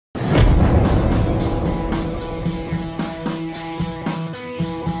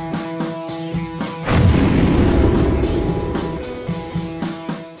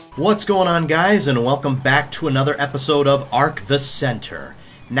What's going on, guys, and welcome back to another episode of Ark the Center.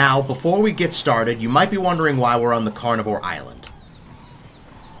 Now, before we get started, you might be wondering why we're on the Carnivore Island.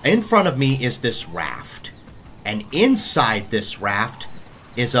 In front of me is this raft, and inside this raft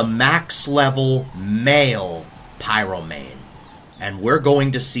is a max-level male Pyromane, and we're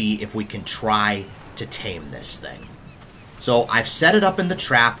going to see if we can try to tame this thing. So, I've set it up in the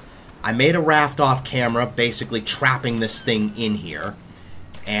trap. I made a raft off camera, basically trapping this thing in here.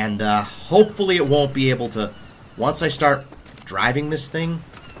 And hopefully it won't be able to... Once I start driving this thing,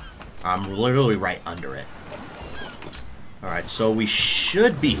 I'm literally right under it. Alright, so we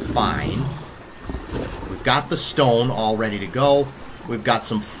should be fine. We've got the stone all ready to go. We've got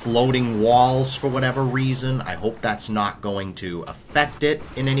some floating walls for whatever reason. I hope that's not going to affect it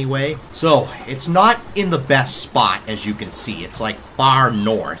in any way. So, it's not in the best spot, as you can see. It's like far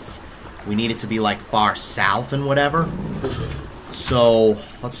north. We need it to be like far south and whatever. So,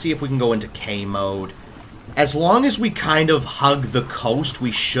 let's see if we can go into K mode. As long as we kind of hug the coast, we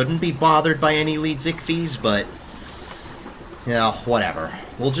shouldn't be bothered by any Leedzichthys, but, you know, whatever.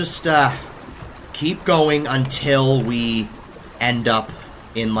 We'll just keep going until we end up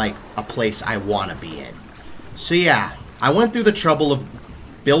in, like, a place I want to be in. So, yeah, I went through the trouble of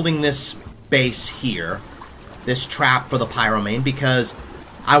building this base here, this trap for the Pyromane, because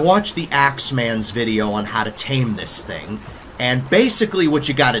I watched the Axeman's video on how to tame this thing. And basically what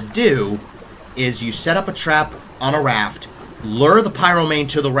you gotta do is you set up a trap on a raft, lure the Pyromane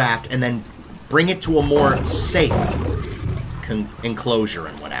to the raft, and then bring it to a more safe enclosure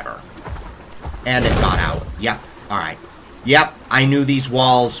and whatever. And it got out. Yep. Alright. Yep. I knew these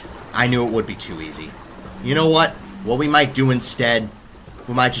walls. I knew it would be too easy. You know what? What we might do instead,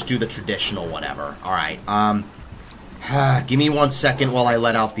 we might just do the traditional whatever. Alright. Give me 1 second while I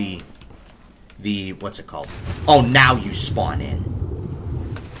let out the what's it called? Oh, now you spawn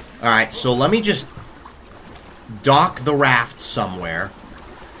in. Alright, so let me just dock the raft somewhere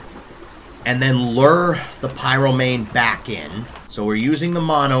and then lure the Pyromane back in. So we're using the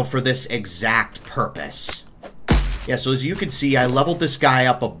mono for this exact purpose. Yeah, so as you can see, I leveled this guy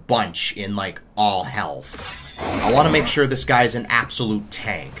up a bunch in, like, all health. I want to make sure this guy's an absolute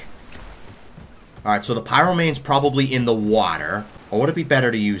tank. Alright, so the Pyromane's probably in the water. Or would it be better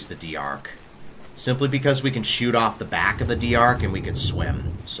to use the D-Arc? Simply because we can shoot off the back of the D-Arc and we can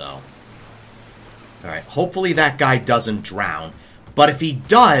swim, so. Alright, hopefully that guy doesn't drown. But if he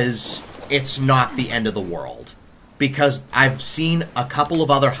does, it's not the end of the world. Because I've seen a couple of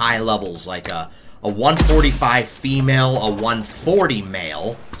other high levels, like a 145 female, a 140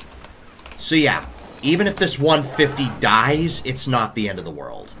 male. So yeah, even if this 150 dies, it's not the end of the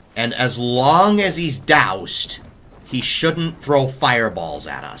world. And as long as he's doused, he shouldn't throw fireballs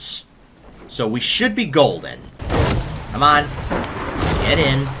at us. So we should be golden. Come on. Get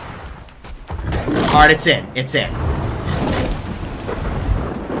in. Alright, it's in. It's in.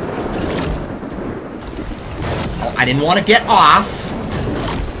 Oh, I didn't want to get off.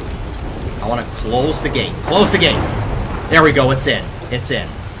 I want to close the gate. Close the gate. There we go. It's in. It's in.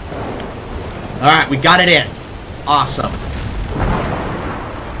 Alright, we got it in. Awesome.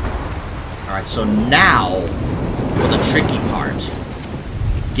 Alright, so now for the tricky part.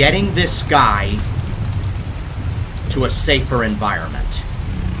 Getting this guy to a safer environment.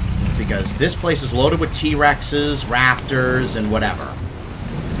 Because this place is loaded with T-Rexes, Raptors, and whatever.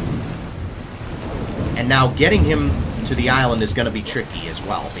 And now getting him to the island is going to be tricky as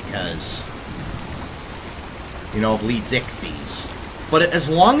well, because, you know, of Leedzichthys. But as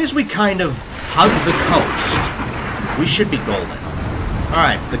long as we kind of hug the coast, we should be golden.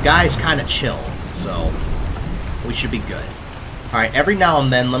 Alright, the guy's kind of chill, so we should be good. Alright, every now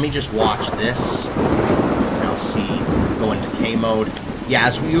and then, let me just watch this. And I'll see, go into K mode. Yeah,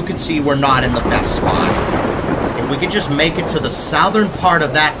 as you can see, we're not in the best spot. If we could just make it to the southern part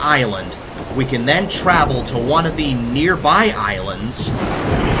of that island, we can then travel to one of the nearby islands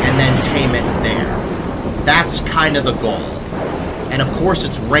and then tame it there. That's kind of the goal. And of course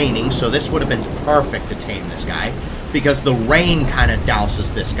it's raining, so this would have been perfect to tame this guy, because the rain kind of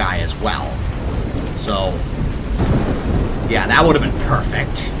douses this guy as well. So, yeah, that would have been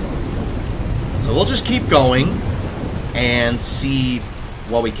perfect. So we'll just keep going and see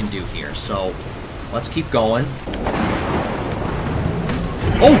what we can do here. So, let's keep going.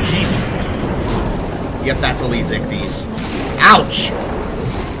 Oh, Jesus! Yep, that's a Leedzichthys. Ouch!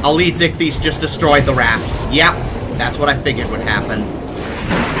 A Leedzichthys just destroyed the raft. Yep, that's what I figured would happen.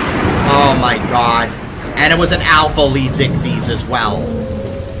 Oh my god. And it was an alpha Leedzichthys as well.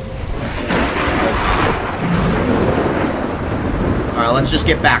 Alright, let's just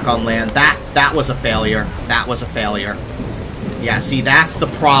get back on land. That was a failure. That was a failure. Yeah, see, that's the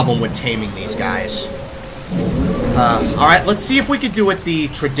problem with taming these guys. Alright, let's see if we could do it the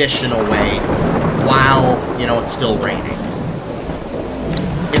traditional way while, you know, it's still raining.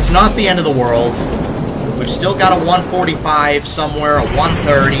 It's not the end of the world. We've still got a 145 somewhere, a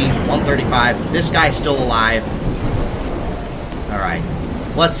 130, 135. This guy's still alive. Alright.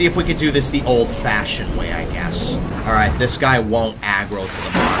 Let's see if we could do this the old-fashioned way, I guess. Alright, this guy won't aggro to the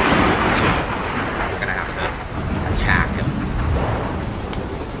bottom, so we're gonna have to attack him.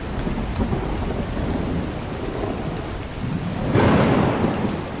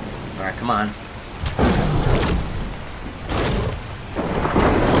 Alright, come on.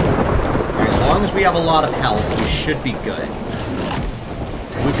 Alright, as long as we have a lot of health, we should be good.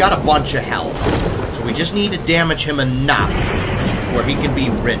 We've got a bunch of health, so we just need to damage him enough where he can be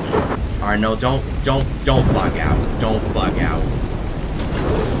ridden. Alright, no, don't bug out. Don't bug out.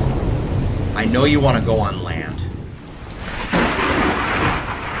 I know you want to go on land.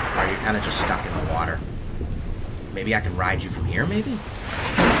 Alright, you're kind of just stuck in the water. Maybe I can ride you from here, maybe?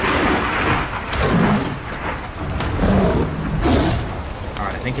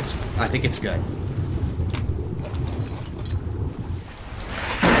 Alright, I think it's good.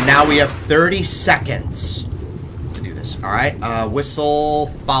 And now we have 30 seconds. Alright, whistle,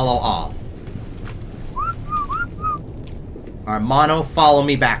 follow all. Alright, Mono, follow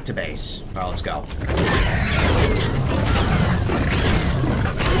me back to base. Alright, let's go.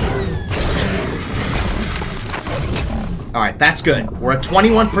 Alright, that's good. We're at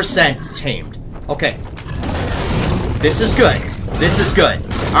 21% tamed. Okay. This is good. This is good.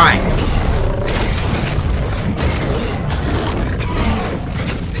 Alright.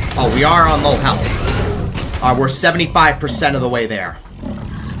 Oh, we are on low health. We're 75% of the way there.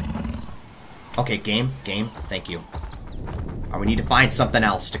 Okay, game, thank you. We need to find something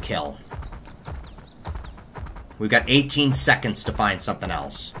else to kill. We've got 18 seconds to find something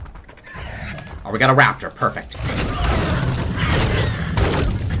else. We got a raptor, perfect.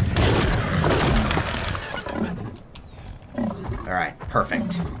 Alright,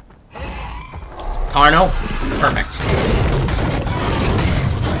 perfect. Carno, perfect.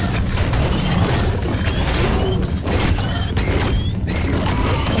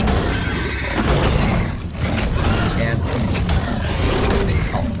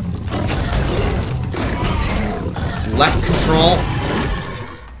 Left control.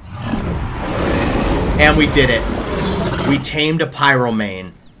 And we did it. We tamed a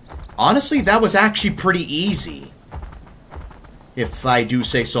Pyromane. Honestly, that was actually pretty easy. If I do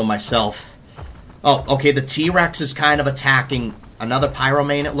say so myself. Oh, okay, the T-Rex is kind of attacking another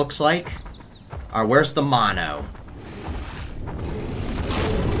Pyromane, it looks like. Where's the Mono?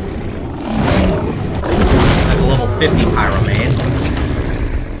 That's a level 50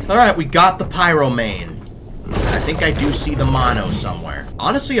 Pyromane. Alright, we got the Pyromane. I think I do see the Mono somewhere.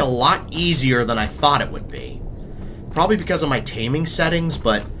 Honestly, a lot easier than I thought it would be. Probably because of my taming settings,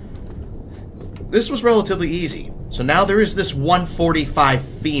 but this was relatively easy. So now there is this 145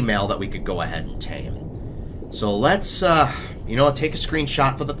 female that we could go ahead and tame. So let's, you know, take a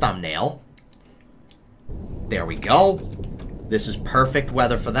screenshot for the thumbnail. There we go. This is perfect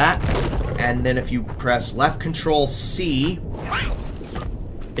weather for that. And then if you press left control C,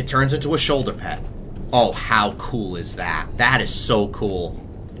 it turns into a shoulder pet. Oh, how cool is that? That is so cool.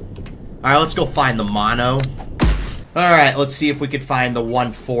 Alright, let's go find the Mono. Alright, let's see if we could find the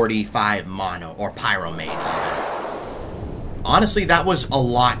 145 Mono, or Pyromane. Honestly, that was a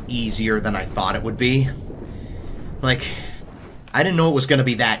lot easier than I thought it would be. Like, I didn't know it was going to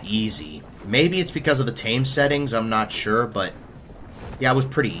be that easy. Maybe it's because of the tame settings, I'm not sure, but yeah, it was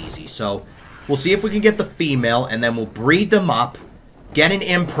pretty easy. So, we'll see if we can get the female, and then we'll breed them up, get an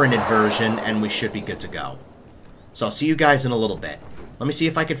imprinted version, and we should be good to go. So I'll see you guys in a little bit. Let me see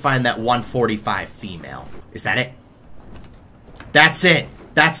if I can find that 145 female. Is that it? That's it.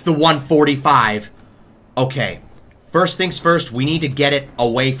 That's the 145. Okay. First things first, we need to get it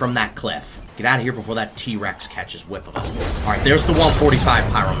away from that cliff. Get out of here before that T-Rex catches whiff of us. Alright, there's the 145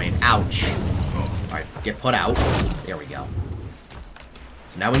 Pyromane. Ouch. Alright, get put out. There we go.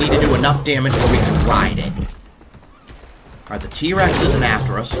 Now we need to do enough damage where we can ride it. Alright, the T-Rex isn't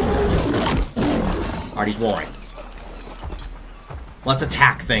after us. Alright, he's roaring. Let's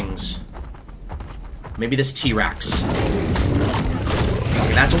attack things. Maybe this T-Rex. Okay,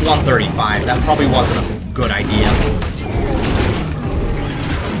 that's a 135. That probably wasn't a good idea.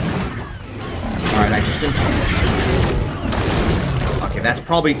 Alright, I just didn't... Okay, that's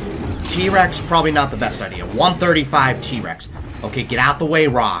probably... T-Rex, probably not the best idea. 135 T-Rex. Okay, get out the way,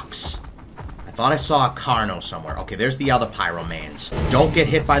 rocks. I thought I saw a Carno somewhere. Okay, there's the other Pyromanes. Don't get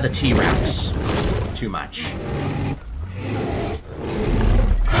hit by the T-Rex too much.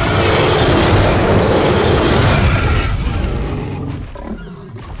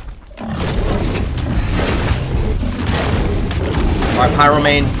 Alright,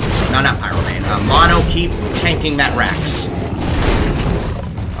 Pyromane. No, not Pyromane. Mono, keep tanking that Rex.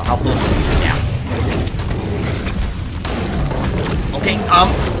 Oh, how close is he to death? Okay,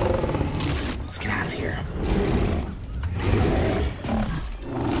 let's get out of here.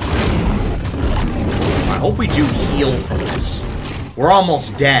 I hope we do heal from this. We're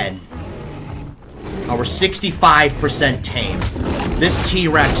almost dead. Oh, we're 65% tame. This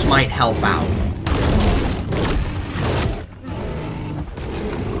T-Rex might help out.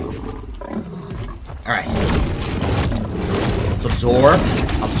 Alright. Let's absorb.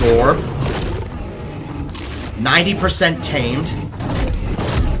 Absorb. 90% tamed.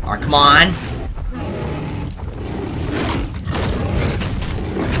 Alright, come on.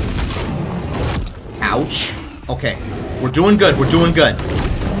 Ouch. Okay. We're doing good. We're doing good.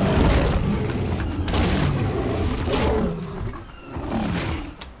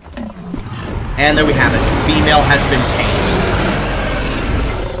 And there we have it. Female has been tamed.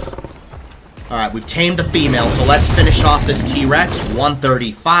 Alright, we've tamed the female, so let's finish off this T-Rex.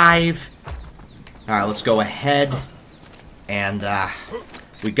 135. Alright, let's go ahead. And,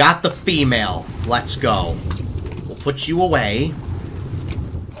 we got the female. Let's go. We'll put you away.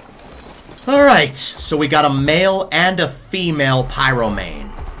 Alright, so we got a male and a female Pyromane.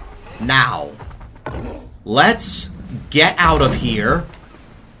 Now, let's get out of here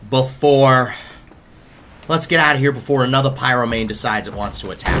before... Let's get out of here before another Pyromane decides it wants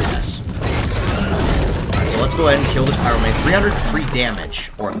to attack us. Alright, so let's go ahead and kill this Pyromane. 303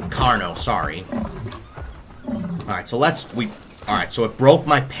 damage. Or Carno, sorry. Alright, so Alright, so it broke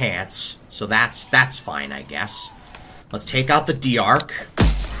my pants. So that's fine, I guess. Let's take out the Ark.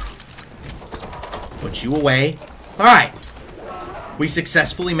 Put you away. Alright. We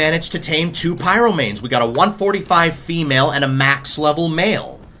successfully managed to tame 2 Pyromanes. We got a 145 female and a max level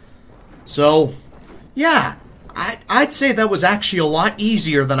male. So, yeah. I'd say that was actually a lot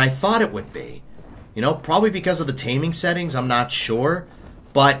easier than I thought it would be. You know, probably because of the taming settings, I'm not sure.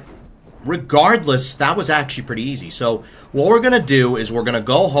 But regardless, that was actually pretty easy. So, what we're going to do is we're going to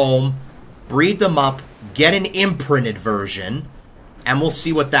go home, breed them up, get an imprinted version, and we'll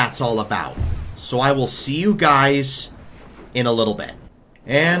see what that's all about. So I will see you guys in a little bit.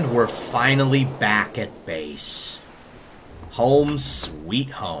 And we're finally back at base. Home sweet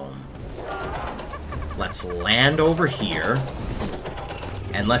home. Let's land over here.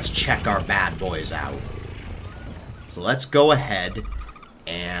 And let's check our bad boys out. So let's go ahead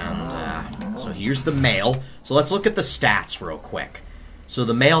and... so here's the male. So let's look at the stats real quick. So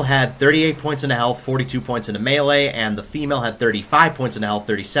the male had 38 points into health, 42 points into melee, and the female had 35 points into health,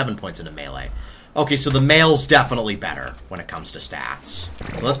 37 points into melee. Okay, so the male's definitely better when it comes to stats.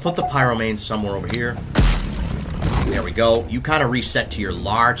 So let's put the Pyromane somewhere over here. There we go. You kind of reset to your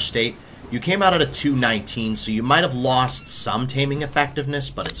large state. You came out at a 219, so you might have lost some taming effectiveness,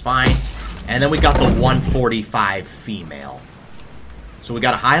 but it's fine. And then we got the 145 female. So we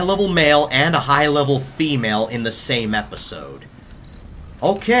got a high-level male and a high-level female in the same episode.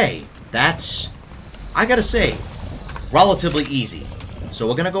 Okay, that's, I gotta say, relatively easy. So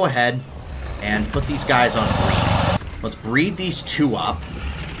we're gonna go ahead and put these guys on breed. Let's breed these 2 up,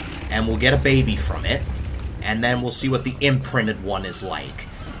 and we'll get a baby from it, and then we'll see what the imprinted one is like.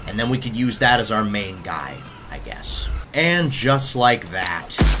 And then we could use that as our main guy, I guess. And just like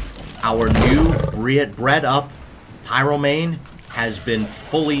that, our new bred up Pyromane has been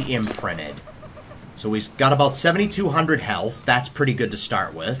fully imprinted. So he's got about 7,200 health. That's pretty good to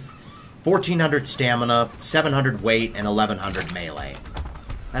start with. 1,400 stamina, 700 weight, and 1,100 melee.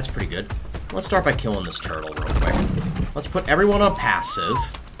 That's pretty good. Let's start by killing this turtle real quick. Let's put everyone on passive.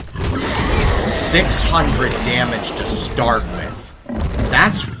 600 damage to start with.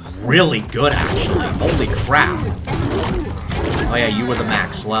 That's really good, actually. Holy crap. Oh yeah, you were the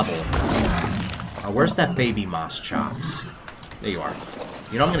max level. Where's that baby Moss Chops? There you are.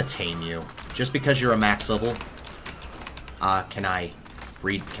 You know, I'm gonna tame you. Just because you're a max level. Can I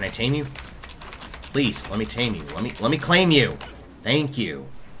tame you? Please, let me tame you. Let me claim you. Thank you.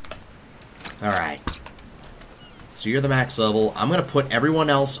 Alright. So you're the max level. I'm gonna put everyone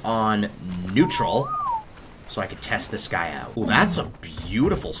else on neutral. So I can test this guy out. Ooh, that's a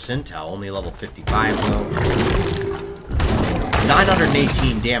beautiful Sintel. Only level 55 though.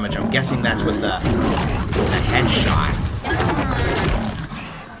 918 damage. I'm guessing that's with the headshot.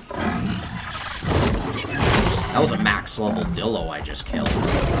 That was a max level Dillo I just killed.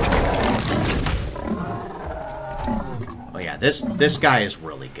 Oh yeah, this guy is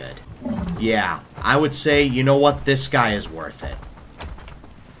really good. Yeah, I would say, you know what, this guy is worth it.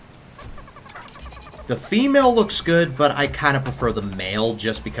 The female looks good, but I kind of prefer the male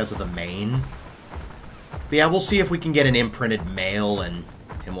just because of the mane. But yeah, we'll see if we can get an imprinted male, and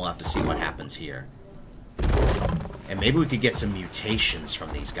we'll have to see what happens here. And maybe we could get some mutations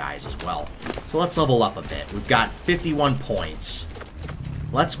from these guys as well. So let's level up a bit. We've got 51 points.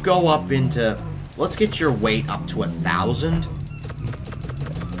 Let's go up into... Let's get your weight up to 1,000.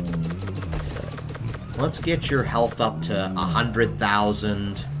 Let's get your health up to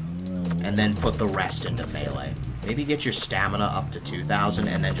 100,000. And then put the rest into melee. Maybe get your stamina up to 2,000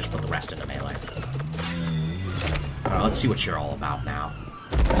 and then just put the rest into melee. Alright, let's see what you're all about now.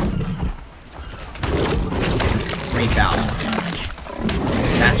 3,000 damage.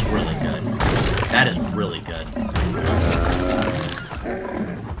 That's really good. That is really good.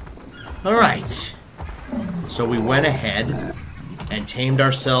 Alright. So we went ahead and tamed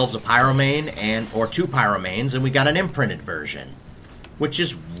ourselves a Pyromane or 2 Pyromanes, and we got an imprinted version. Which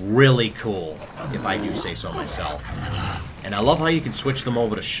is really cool, if I do say so myself. And I love how you can switch them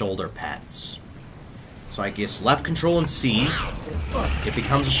over to shoulder pets. So I guess left control and C, it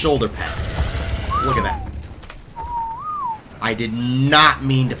becomes a shoulder pet. Look at that. I did not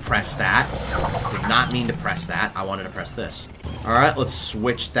mean to press that. Did not mean to press that. I wanted to press this. Alright, let's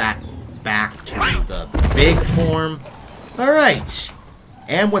switch that back to the big form. Alright.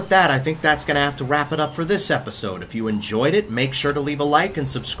 And with that, I think that's going to have to wrap it up for this episode. If you enjoyed it, make sure to leave a like and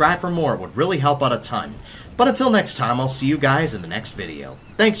subscribe for more. It would really help out a ton. But until next time, I'll see you guys in the next video.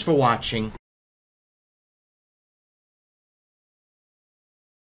 Thanks for watching.